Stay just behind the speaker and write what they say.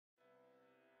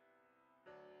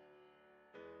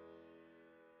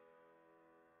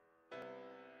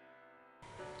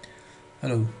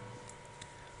Hello,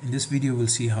 in this video we'll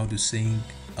see how to sync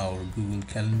our Google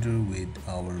Calendar with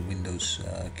our Windows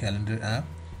Calendar app.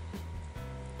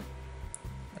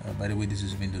 By the way, this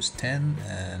is Windows 10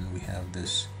 and we have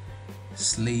this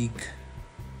sleek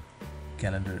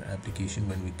calendar application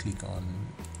when we click on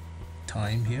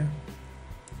time here.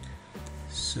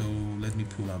 So let me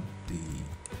pull up the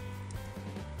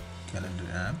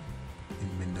calendar app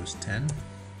in Windows 10.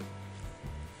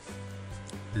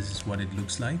 This is what it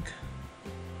looks like.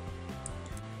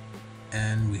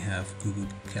 And we have Google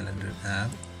Calendar app.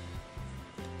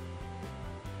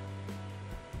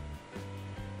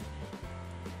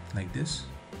 Like this.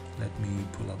 Let me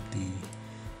pull up the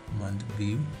month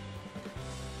view.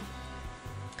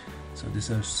 So these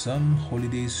are some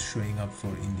holidays showing up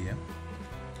for India.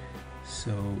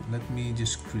 So let me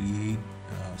just create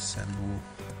a sample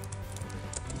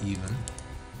event.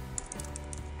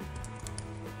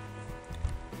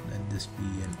 Let this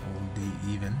be an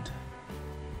all-day event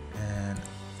and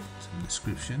some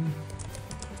description,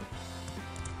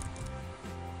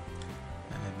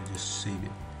 and let me just save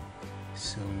it.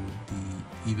 So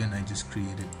the event I just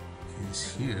created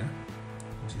is here,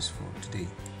 which is for today.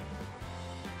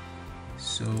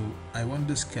 So I want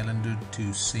this calendar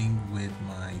to sync with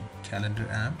my calendar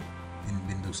app in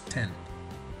Windows 10.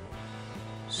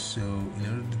 So in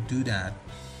order to do that,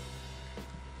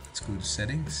 let's go to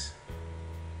settings,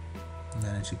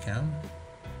 manage account,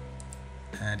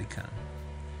 add account.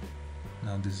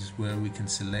 Now this is where we can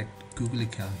select Google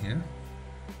account here,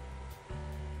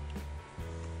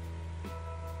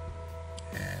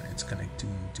 and it's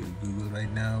connecting to Google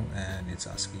right now and it's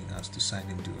asking us to sign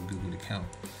into a Google account.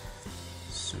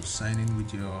 So sign in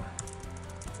with your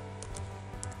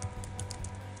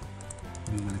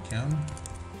Google account.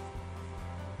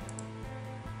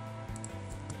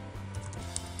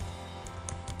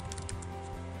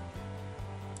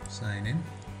 Sign in.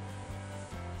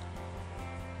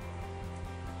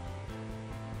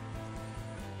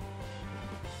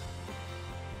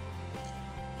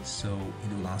 So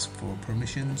it will ask for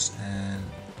permissions and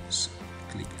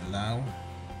click allow.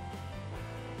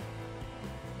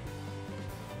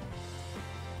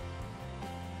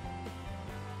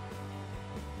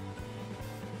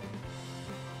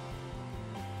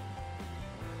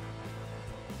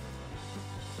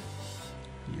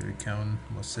 Your account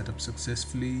was set up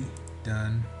successfully.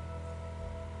 Done.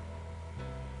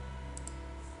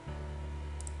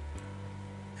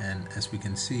 And as we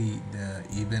can see, the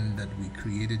event that we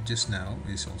created just now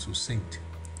is also synced.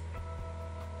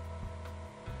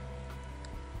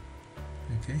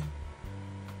 Okay.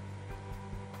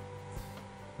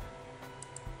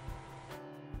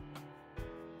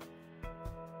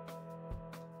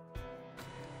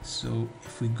 So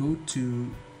if we go to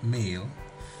mail,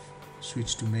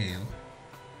 switch to mail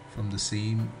from the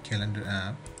same calendar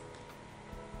app,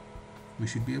 we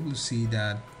should be able to see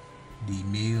that the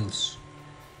mails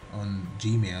on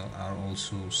Gmail are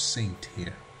also synced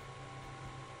here.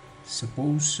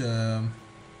 Suppose the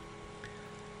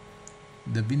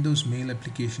Windows Mail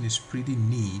application is pretty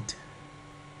neat,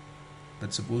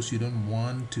 but suppose you don't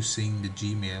want to sync the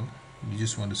Gmail, you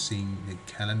just want to sync the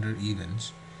calendar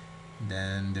events,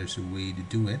 then there's a way to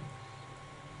do it.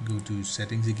 Go to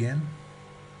settings again.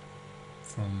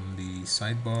 From the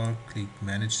sidebar, click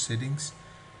manage settings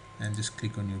and just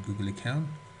click on your Google account,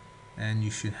 and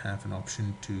you should have an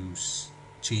option to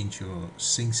change your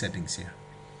sync settings here.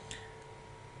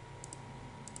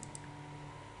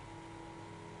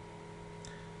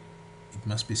 It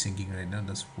must be syncing right now,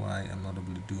 that's why I'm not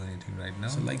able to do anything right now.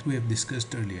 So like we have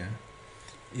discussed earlier,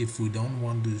 if we don't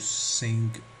want to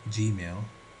sync Gmail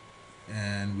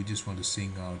and we just want to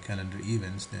sync our calendar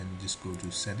events, then just go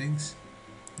to settings,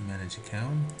 manage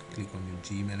account, click on your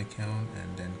Gmail account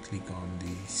and then click on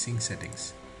the sync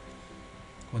settings.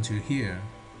 Once you're here,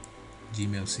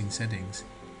 Gmail sync settings,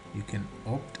 you can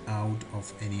opt out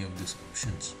of any of these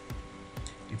options.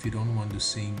 If you don't want to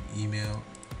sync email,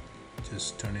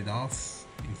 just turn it off.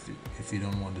 If you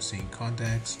don't want to sync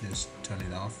contacts, just turn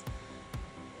it off.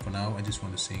 For now, I just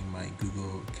want to sync my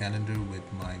Google Calendar with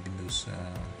my Windows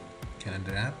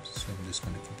Calendar app, so I'm just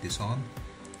going to keep this on.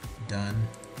 Done.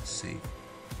 Save.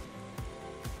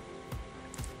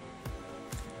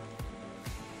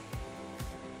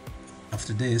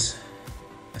 After this,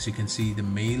 as you can see, the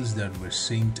mails that were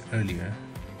synced earlier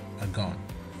are gone.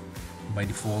 By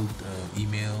default,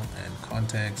 email and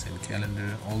contacts and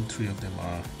calendar, all three of them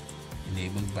are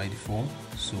enabled by default.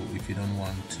 So if you don't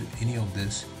want any of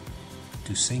this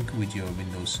to sync with your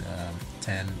Windows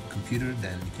 10 computer,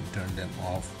 then you can turn them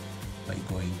off by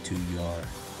going to your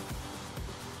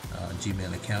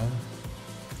Gmail account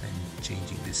and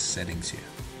changing these settings here.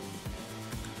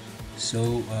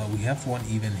 So we have one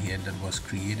event here that was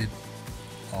created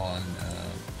on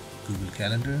Google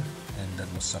Calendar, and that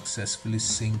was successfully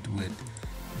synced with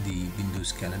the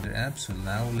Windows Calendar app. So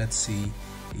now let's see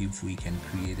if we can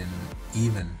create an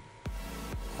event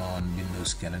on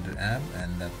Windows Calendar app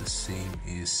and that the same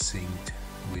is synced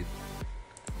with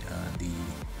the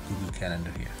Google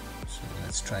Calendar here. So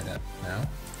let's try that now.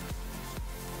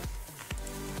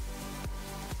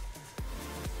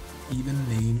 Event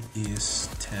name is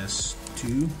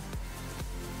test2,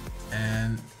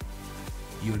 and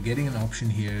you're getting an option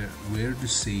here where to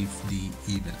save the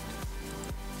event.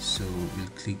 So we'll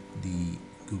click the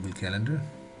Google Calendar.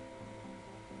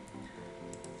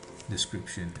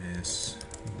 Description is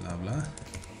blah blah,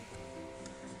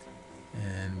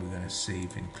 and we're gonna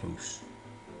save and close.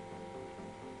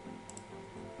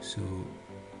 So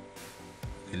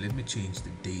okay, let me change the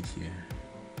date here.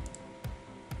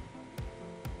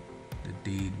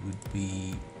 The date would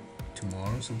be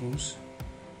tomorrow, suppose,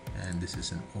 and this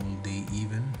is an all-day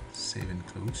event. Save and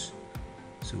close.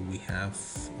 So we have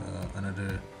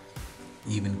another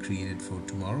event created for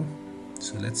tomorrow.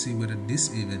 So let's see whether this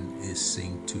event is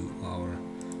synced to our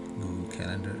Google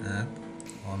Calendar app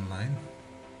online.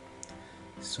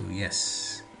 So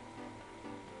yes,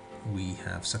 we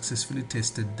have successfully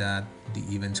tested that the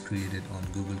events created on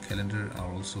Google Calendar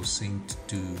are also synced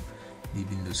to the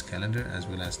Windows Calendar, as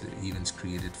well as the events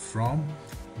created from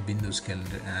Windows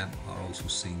Calendar app are also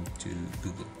synced to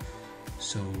Google.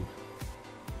 So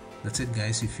that's it,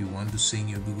 guys. If you want to sync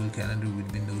your Google Calendar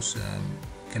with Windows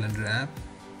Calendar app,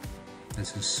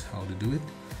 this is how to do it.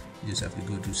 You just have to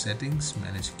go to settings,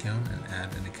 manage account, and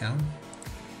add an account.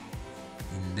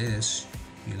 In this,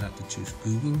 you'll have to choose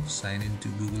Google, sign into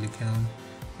Google account,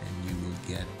 and you will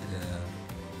get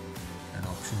an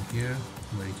option here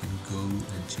where you can go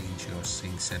and change your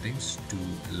sync settings to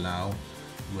allow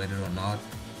whether or not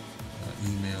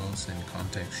emails and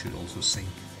contacts should also sync.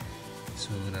 So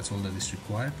that's all that is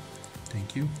required.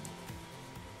 Thank you.